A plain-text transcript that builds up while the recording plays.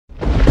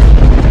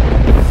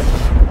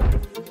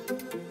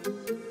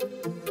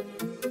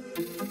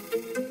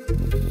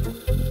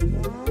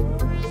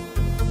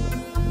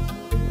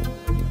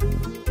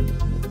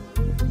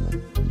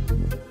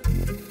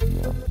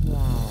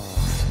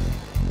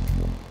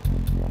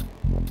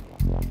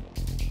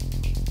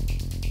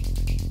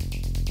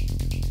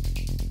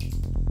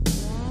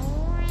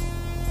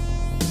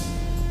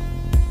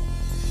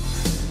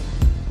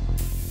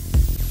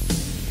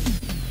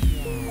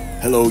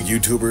Hello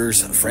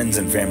YouTubers, friends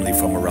and family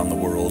from around the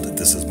world.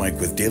 This is Mike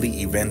with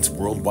Daily Events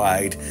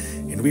Worldwide,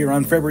 and we are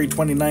on February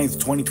 29th,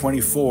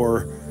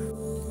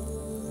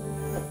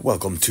 2024.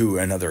 Welcome to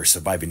another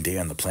surviving day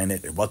on the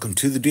planet, and welcome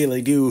to the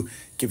Daily Do,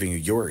 giving you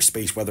your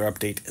space weather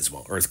update, as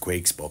well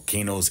earthquakes,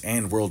 volcanoes,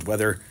 and world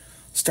weather.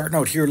 Starting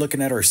out here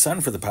looking at our sun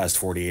for the past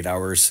 48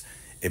 hours.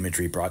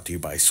 Imagery brought to you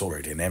by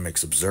Solar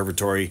Dynamics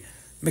Observatory,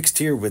 mixed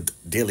here with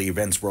Daily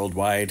Events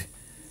Worldwide.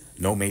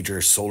 No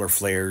major solar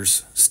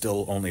flares,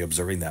 still only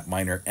observing that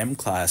minor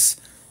M-class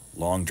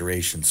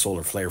long-duration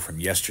solar flare from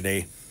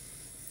yesterday.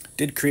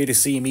 Did create a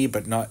CME,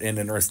 but not in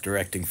an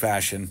Earth-directing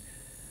fashion.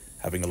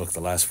 Having a look at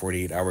the last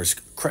 48 hours,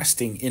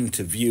 cresting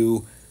into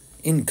view,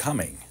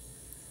 incoming.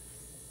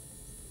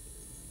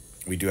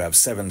 We do have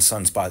 7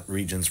 sunspot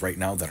regions right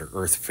now that are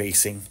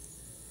Earth-facing.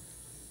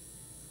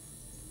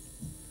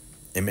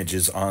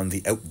 Images on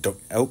the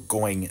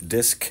outgoing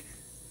disk.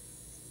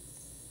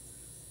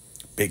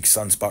 Big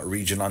sunspot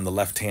region on the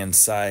left-hand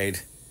side.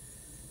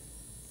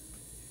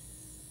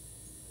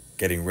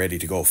 Getting ready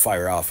to go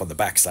fire off on the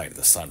backside of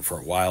the sun for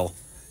a while.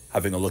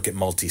 Having a look at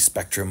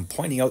multi-spectrum,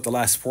 pointing out the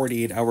last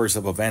 48 hours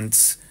of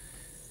events.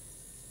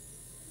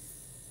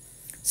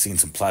 Seen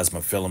some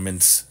plasma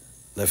filaments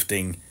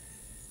lifting,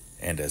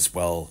 and as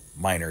well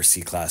minor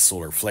C-class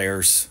solar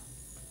flares.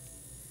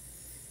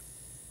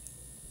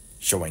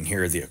 Showing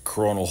here the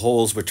coronal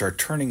holes which are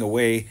turning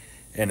away,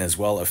 and as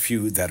well a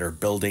few that are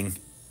building.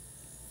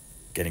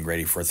 Getting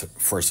ready for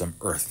some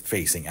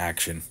Earth-facing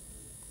action.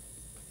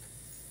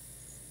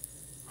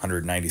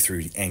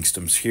 193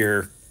 angstroms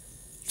here.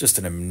 Just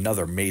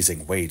another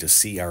amazing way to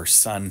see our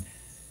sun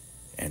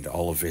and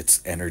all of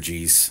its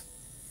energies.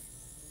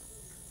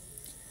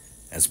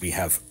 As we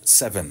have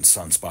 7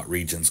 sunspot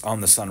regions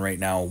on the sun right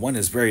now. One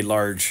is very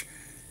large,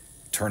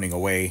 turning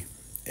away,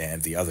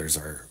 and the others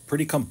are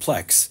pretty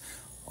complex,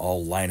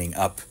 all lining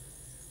up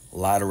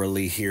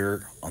laterally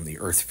here on the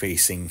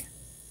Earth-facing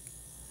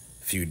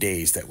few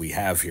days that we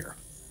have here.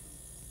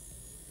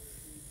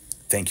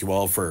 Thank you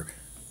all for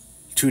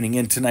tuning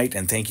in tonight,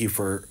 and thank you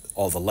for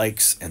all the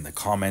likes and the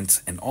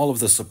comments and all of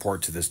the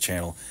support to this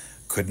channel.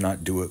 Could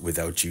not do it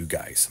without you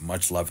guys.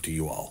 Much love to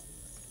you all.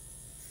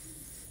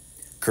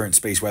 Current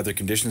space weather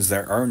conditions,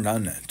 there are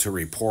none to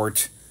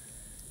report.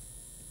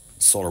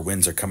 Solar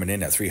winds are coming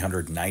in at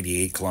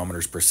 398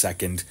 kilometers per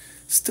second,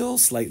 still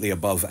slightly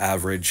above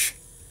average.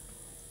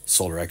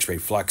 Solar X-ray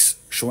flux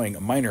showing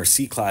minor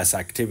C-class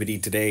activity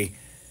today.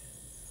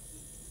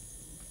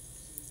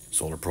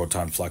 Solar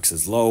proton flux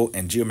is low,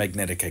 and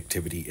geomagnetic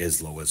activity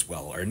is low as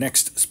well. Our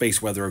next space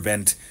weather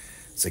event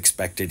is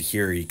expected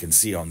here. You can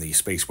see on the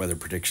Space Weather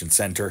Prediction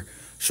Center,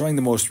 showing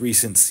the most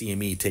recent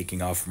CME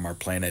taking off from our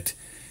planet,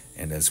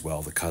 and as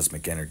well the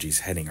cosmic energies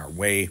heading our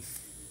way.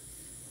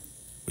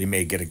 We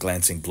may get a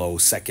glancing blow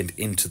second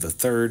into the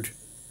third.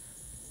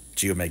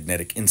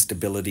 Geomagnetic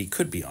instability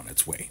could be on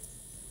its way.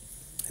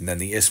 And then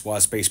the ISWA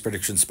Space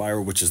Prediction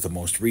Spiral, which is the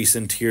most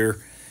recent here,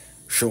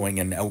 showing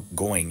an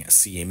outgoing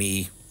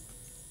CME.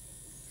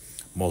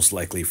 Most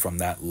likely from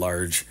that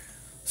large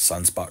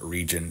sunspot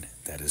region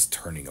that is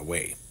turning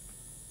away.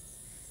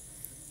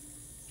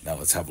 Now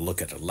let's have a look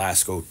at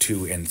Alaska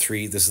 2 and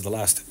 3. This is the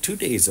last 2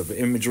 days of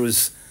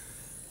images.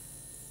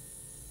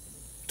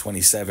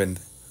 27th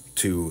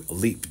to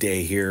leap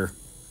day here.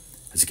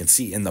 As you can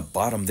see in the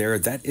bottom there,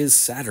 that is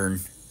Saturn.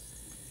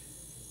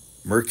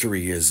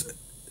 Mercury is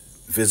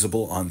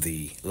visible on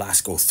the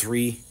LASCO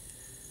 3.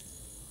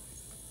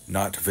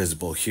 Not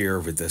visible here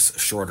with this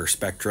shorter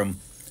spectrum.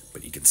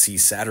 But you can see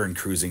Saturn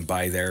cruising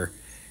by there.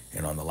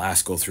 And on the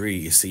LASCO 3,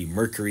 you see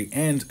Mercury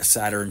and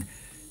Saturn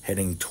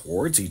heading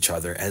towards each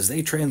other as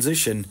they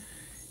transition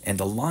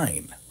and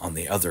align on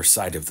the other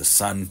side of the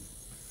sun.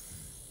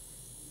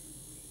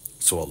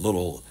 So a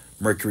little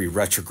Mercury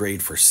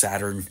retrograde for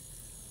Saturn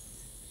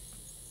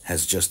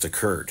has just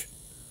occurred.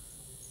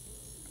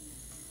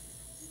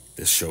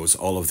 This shows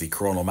all of the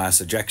coronal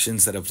mass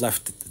ejections that have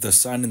left the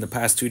sun in the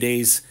past 2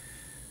 days.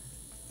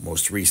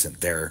 Most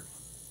recent, they're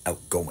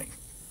outgoing.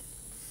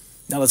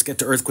 Now let's get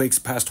to earthquakes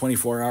past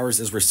 24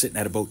 hours, as we're sitting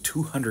at about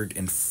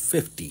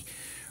 250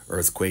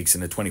 earthquakes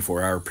in a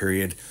 24-hour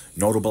period.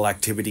 Notable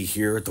activity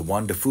here at the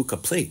Juan de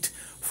Fuca Plate.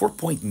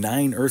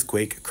 4.9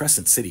 earthquake,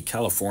 Crescent City,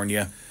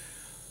 California.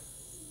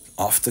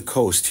 Off the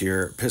coast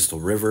here, Pistol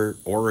River,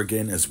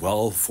 Oregon as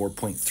well,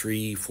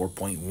 4.3,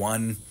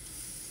 4.1.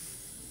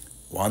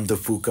 Juan de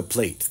Fuca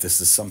Plate.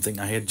 This is something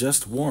I had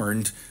just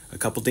warned a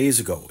couple days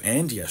ago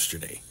and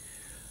yesterday.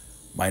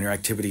 Minor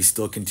activity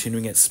still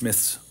continuing at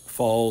Smith's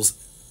Falls,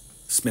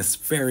 Smith's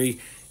Ferry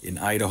in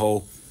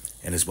Idaho,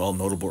 and as well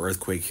notable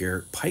earthquake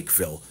here,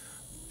 Pikeville,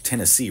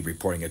 Tennessee,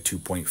 reporting at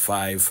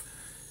 2.5.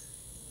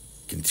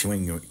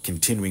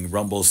 Continuing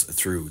rumbles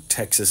through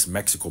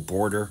Texas-Mexico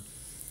border.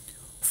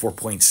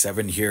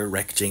 4.7 here,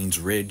 Wreck James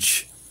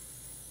Ridge.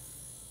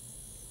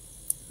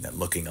 Then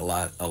looking a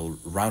lot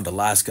around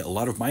Alaska, a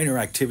lot of minor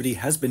activity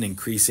has been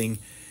increasing,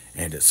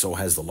 and so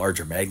has the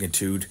larger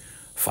magnitude.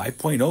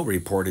 5.0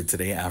 reported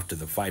today after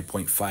the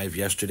 5.5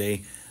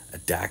 yesterday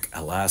at Dak,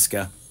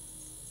 Alaska.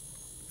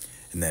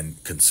 And then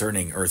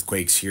concerning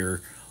earthquakes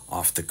here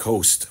off the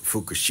coast,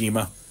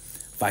 Fukushima,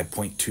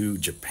 5.2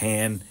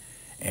 Japan,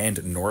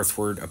 and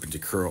northward up into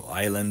Kuril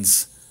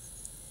Islands.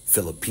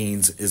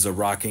 Philippines is a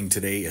rocking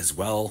today as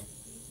well,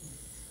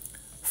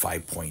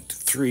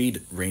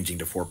 5.3 ranging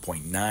to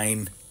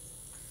 4.9.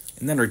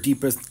 And then our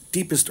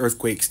deepest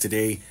earthquakes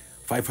today,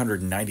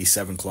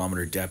 597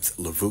 kilometer depth,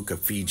 Levuka,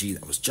 Fiji,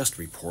 that was just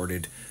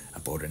reported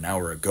about an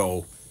hour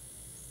ago.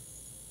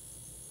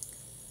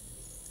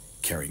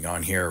 Carrying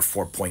on here,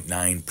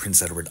 4.9,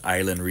 Prince Edward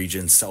Island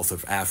region, south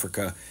of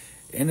Africa,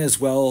 and as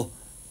well,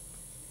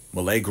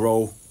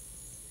 Milagro,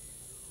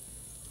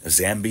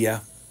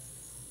 Zambia,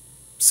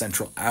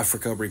 Central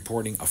Africa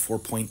reporting a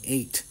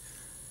 4.8.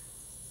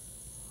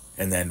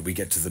 And then we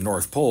get to the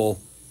North Pole,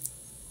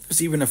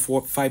 there's even a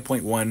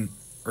 5.1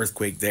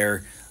 earthquake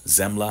there,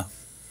 Zemla,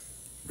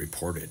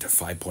 reported a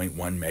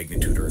 5.1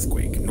 magnitude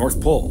earthquake.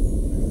 North Pole.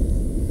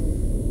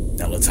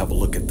 Now let's have a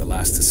look at the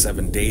last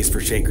 7 days for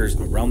shakers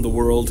around the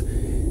world.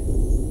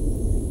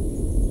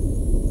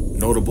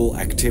 Notable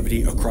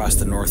activity across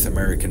the North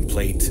American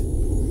plate,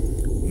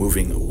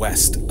 moving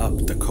west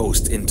up the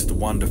coast into the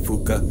Juan de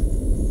Fuca.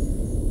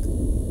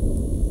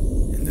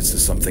 And this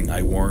is something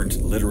I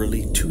warned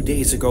literally 2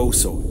 days ago,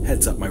 so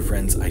heads up, my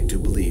friends, I do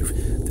believe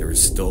there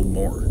is still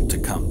more to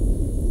come.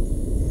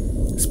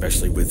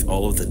 Especially with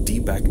all of the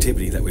deep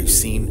activity that we've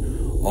seen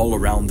all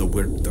around the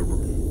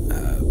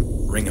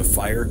Ring of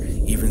Fire,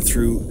 even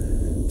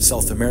through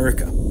South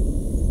America.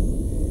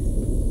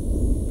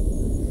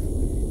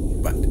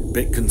 But a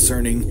bit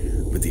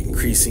concerning with the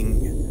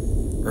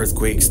increasing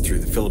earthquakes through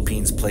the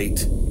Philippines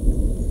plate,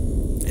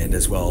 and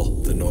as well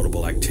the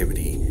notable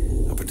activity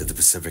up into the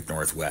Pacific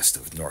Northwest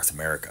of North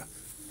America.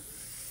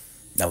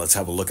 Now let's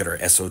have a look at our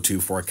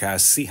SO2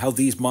 forecast, see how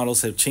these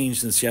models have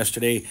changed since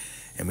yesterday,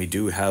 and we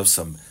do have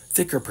some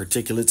thicker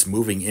particulates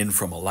moving in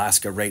from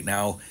Alaska right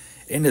now,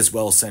 and as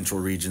well central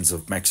regions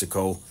of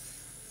Mexico,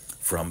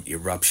 from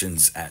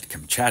eruptions at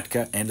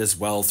Kamchatka, and as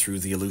well through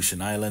the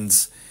Aleutian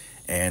Islands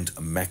and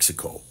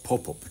Mexico.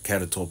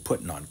 Popocatépetl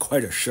putting on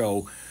quite a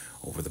show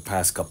over the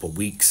past couple of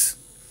weeks.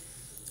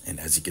 And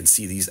as you can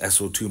see, these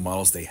SO2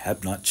 models, they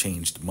have not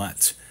changed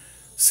much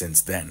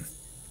since then.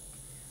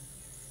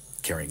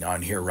 Carrying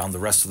on here around the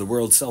rest of the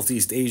world,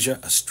 Southeast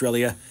Asia,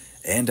 Australia,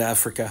 and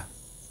Africa.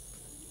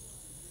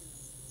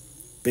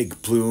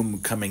 Big plume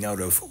coming out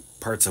of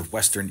parts of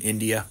Western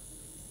India,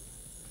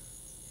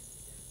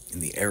 in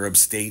the Arab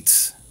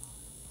states,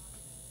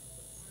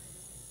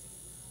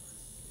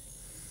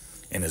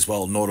 and as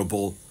well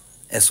notable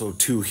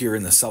SO2 here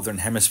in the Southern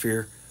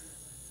Hemisphere.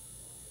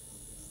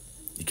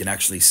 You can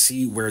actually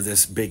see where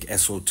this big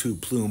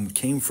SO2 plume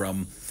came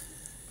from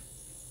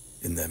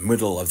in the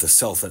middle of the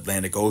South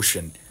Atlantic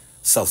Ocean,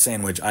 South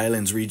Sandwich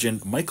Islands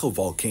region. Michael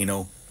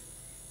volcano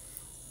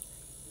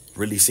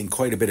releasing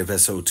quite a bit of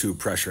SO2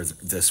 pressure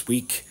this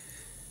week.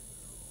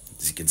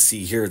 As you can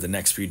see here, the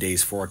next few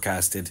days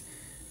forecasted,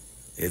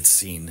 it's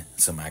seen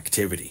some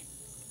activity.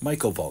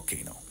 Michael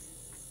volcano,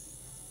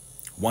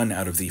 one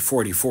out of the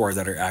 44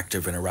 that are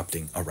active and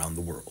erupting around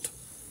the world.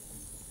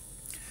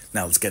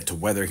 Now let's get to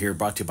weather here,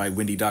 brought to you by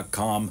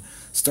windy.com.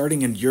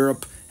 Starting in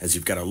Europe, as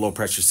you've got a low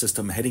pressure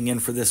system heading in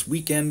for this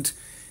weekend,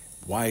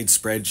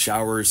 widespread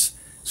showers,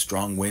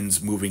 strong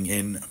winds moving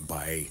in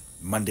by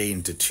Monday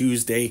into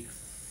Tuesday,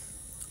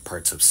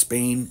 parts of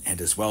Spain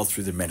and as well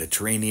through the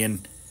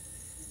Mediterranean.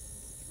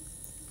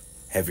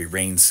 Heavy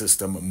rain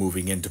system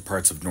moving into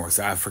parts of North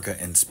Africa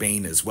and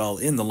Spain as well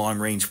in the long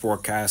range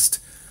forecast.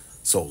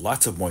 So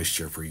lots of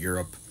moisture for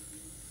Europe.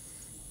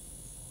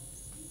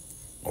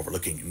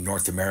 Overlooking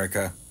North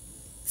America,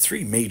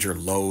 3 major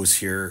lows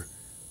here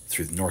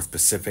through the North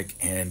Pacific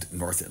and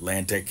North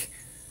Atlantic.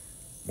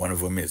 One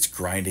of them is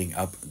grinding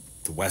up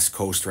the west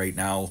coast right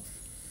now,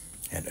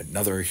 and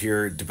another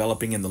here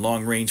developing in the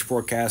long range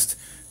forecast.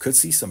 Could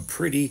see some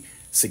pretty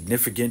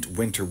significant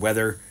winter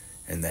weather,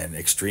 and then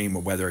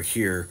extreme weather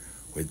here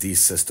with these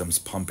systems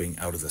pumping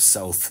out of the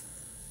south.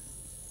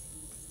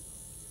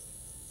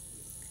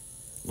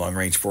 Long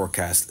range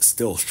forecast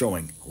still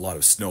showing a lot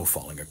of snow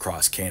falling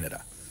across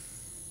Canada.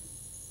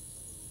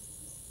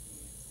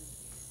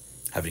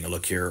 Having a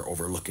look here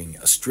overlooking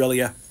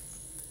Australia,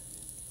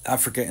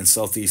 Africa and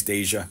Southeast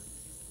Asia.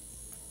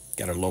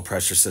 Got a low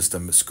pressure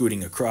system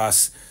scooting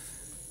across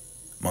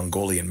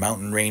Mongolian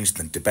mountain range,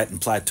 the Tibetan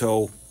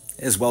Plateau.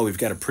 As well, we've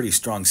got a pretty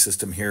strong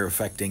system here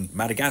affecting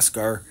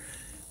Madagascar.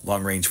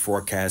 Long range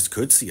forecast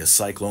could see a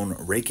cyclone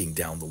raking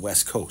down the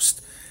west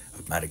coast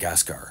of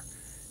Madagascar.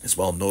 As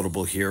well,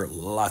 notable here,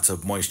 lots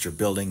of moisture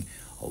building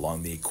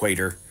along the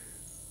equator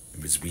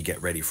as we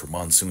get ready for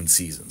monsoon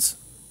seasons.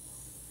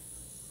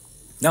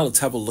 Now let's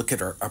have a look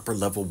at our upper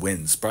level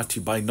winds, brought to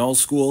you by Null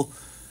School.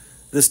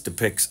 This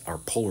depicts our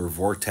polar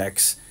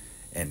vortex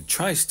and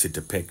tries to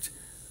depict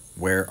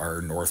where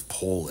our North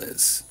Pole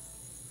is.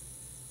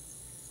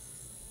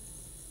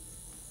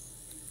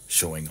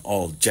 Showing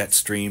all jet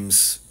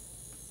streams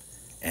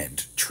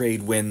and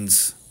trade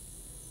winds.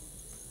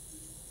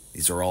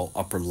 These are all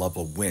upper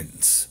level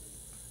winds.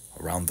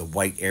 Around the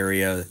white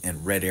area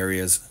and red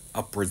areas,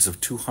 upwards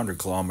of 200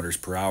 kilometers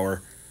per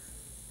hour.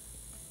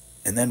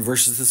 And then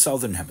versus the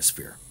southern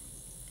hemisphere,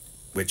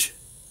 which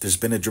there's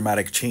been a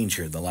dramatic change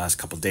here in the last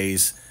couple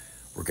days.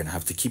 We're going to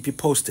have to keep you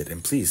posted,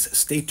 and please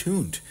stay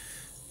tuned.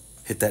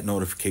 Hit that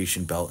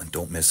notification bell and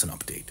don't miss an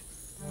update.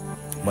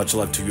 Much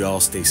love to you all.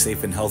 Stay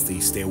safe and healthy.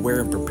 Stay aware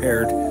and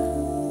prepared.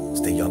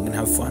 Stay young and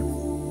have fun.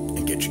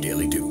 And get your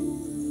daily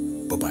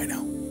due. Bye-bye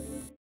now.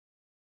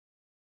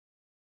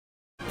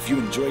 If you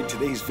enjoyed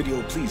today's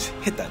video, please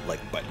hit that like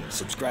button,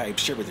 subscribe,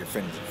 share with your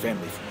friends and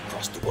family from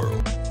across the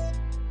world.